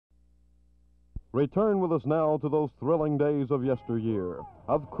Return with us now to those thrilling days of yesteryear,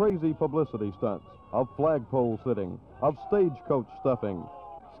 of crazy publicity stunts, of flagpole sitting, of stagecoach stuffing.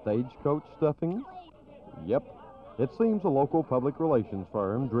 Stagecoach stuffing? Yep. It seems a local public relations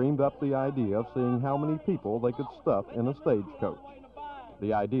firm dreamed up the idea of seeing how many people they could stuff in a stagecoach.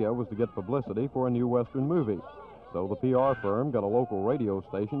 The idea was to get publicity for a new Western movie. So the PR firm got a local radio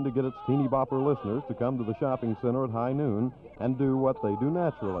station to get its teeny bopper listeners to come to the shopping center at high noon and do what they do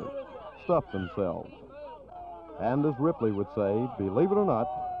naturally, stuff themselves. And as Ripley would say, believe it or not,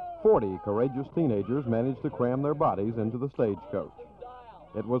 40 courageous teenagers managed to cram their bodies into the stagecoach.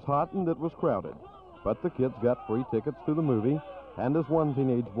 It was hot and it was crowded, but the kids got free tickets to the movie, and as one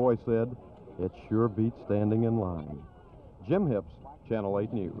teenage boy said, it sure beats standing in line. Jim Hips, Channel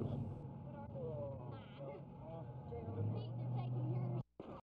 8 News.